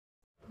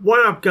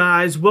What up,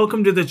 guys?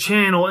 Welcome to the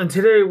channel, and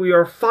today we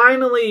are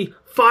finally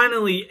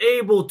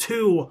able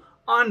to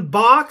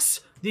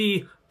unbox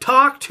the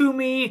Talk to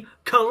Me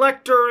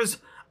Collector's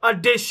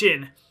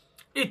Edition.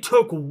 It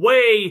took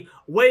way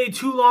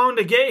too long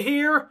to get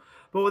here,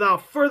 but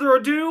without further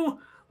ado,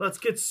 let's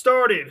get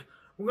started.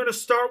 We're going to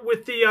start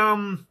with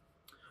the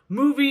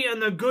movie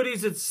and the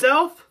goodies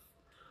itself.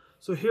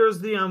 So here's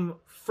the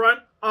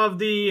front of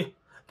the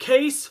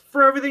case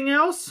for everything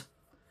else.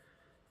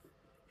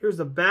 Here's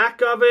the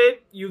back of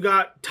it. You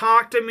got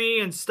Talk to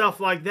Me and stuff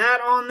like that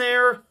on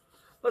there.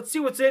 Let's see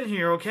what's in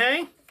here,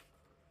 okay?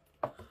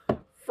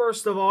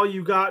 First of all,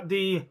 you got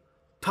the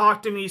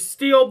Talk to Me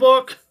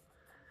Steelbook.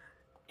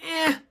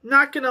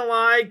 Not gonna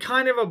lie,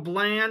 kind of a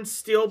bland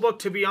steelbook,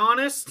 to be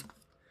honest.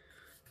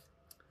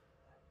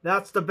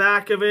 That's the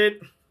back of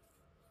it.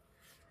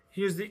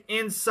 Here's the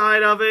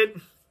inside of it.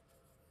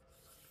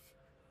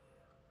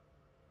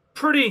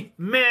 Pretty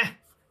meh,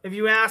 if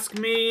you ask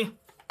me.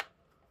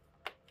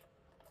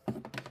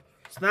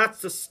 So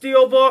that's the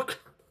steelbook.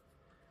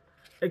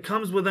 It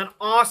comes with an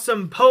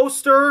awesome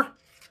poster.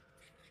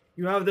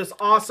 You have this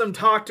awesome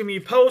Talk to Me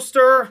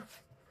poster.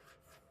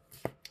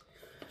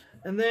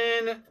 And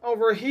then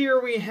over here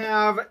we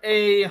have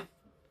a,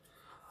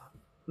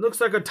 looks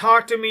like a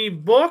Talk to Me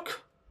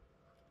book.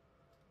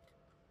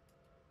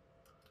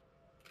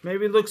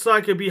 Maybe it looks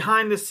like a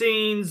behind the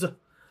scenes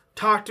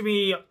Talk to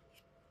Me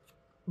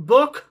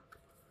book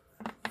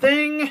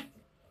thing.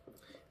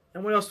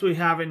 And what else do we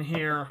have in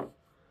here?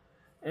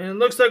 And it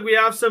looks like we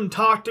have some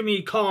Talk to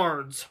Me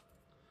cards.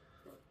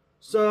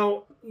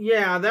 So,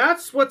 yeah,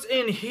 that's what's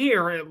in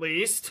here, at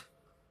least.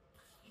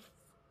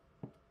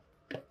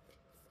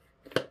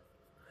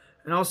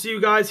 And I'll see you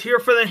guys here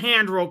for the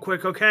hand real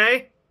quick,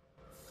 okay?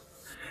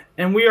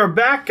 And we are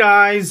back,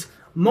 guys.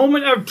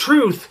 Moment of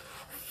truth.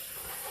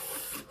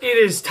 It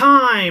is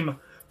time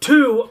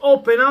to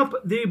open up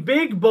the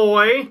big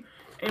boy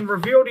and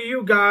reveal to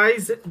you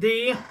guys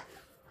the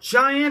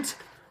giant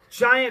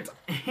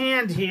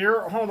hand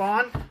here. Hold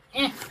on.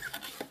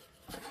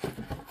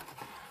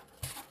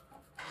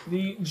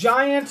 The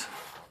giant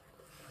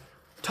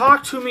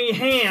Talk to Me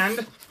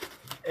hand.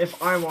 If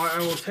I want, I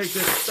will take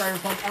this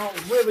styrofoam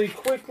out really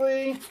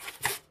quickly.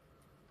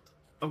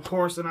 Of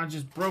course, and I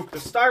just broke the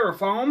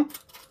styrofoam.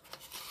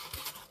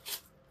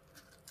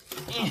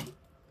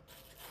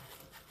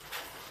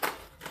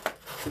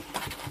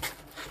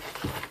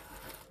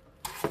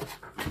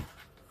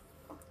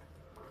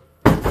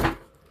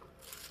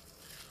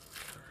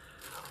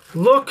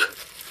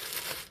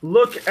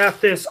 Look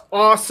at this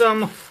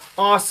awesome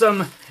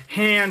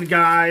hand,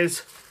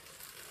 guys.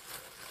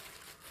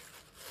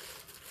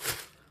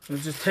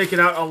 Let's just take it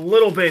out a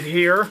little bit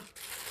here.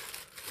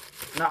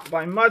 Not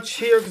by much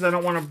here, because I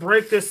don't want to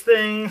break this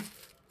thing.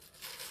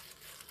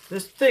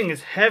 This thing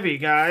is heavy,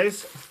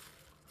 guys.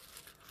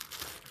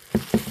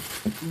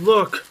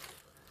 Look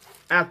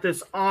at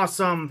this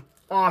awesome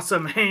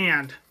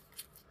hand.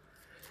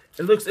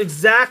 It looks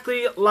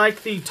exactly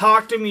like the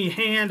Talk to Me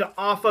hand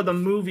off of the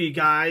movie,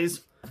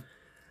 guys.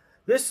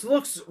 This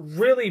looks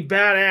really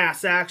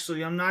badass,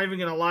 actually. I'm not even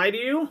going to lie to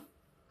you.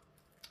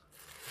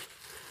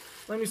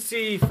 Let me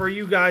see for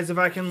you guys if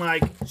I can,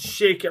 like,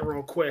 shake it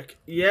real quick.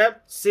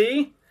 Yep,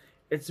 see?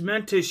 It's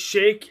meant to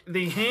shake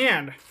the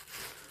hand.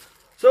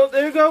 So,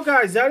 there you go,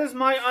 guys. That is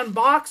my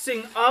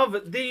unboxing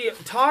of the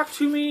Talk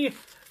to Me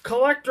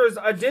Collector's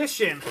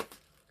Edition.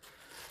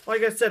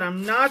 Like I said,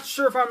 I'm not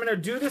sure if I'm going to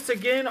do this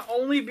again,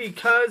 only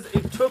because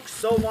it took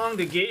so long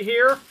to get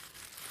here.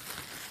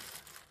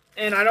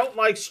 And I don't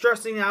like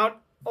stressing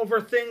out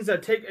over things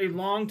that take a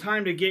long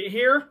time to get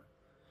here.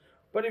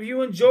 But if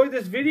you enjoyed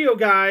this video,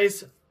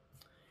 guys,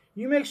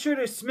 you make sure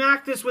to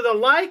smack this with a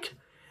like.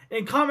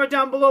 And comment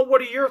down below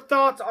what are your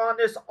thoughts on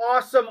this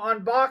awesome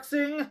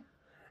unboxing.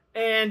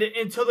 And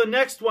until the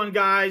next one,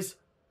 guys,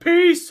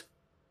 peace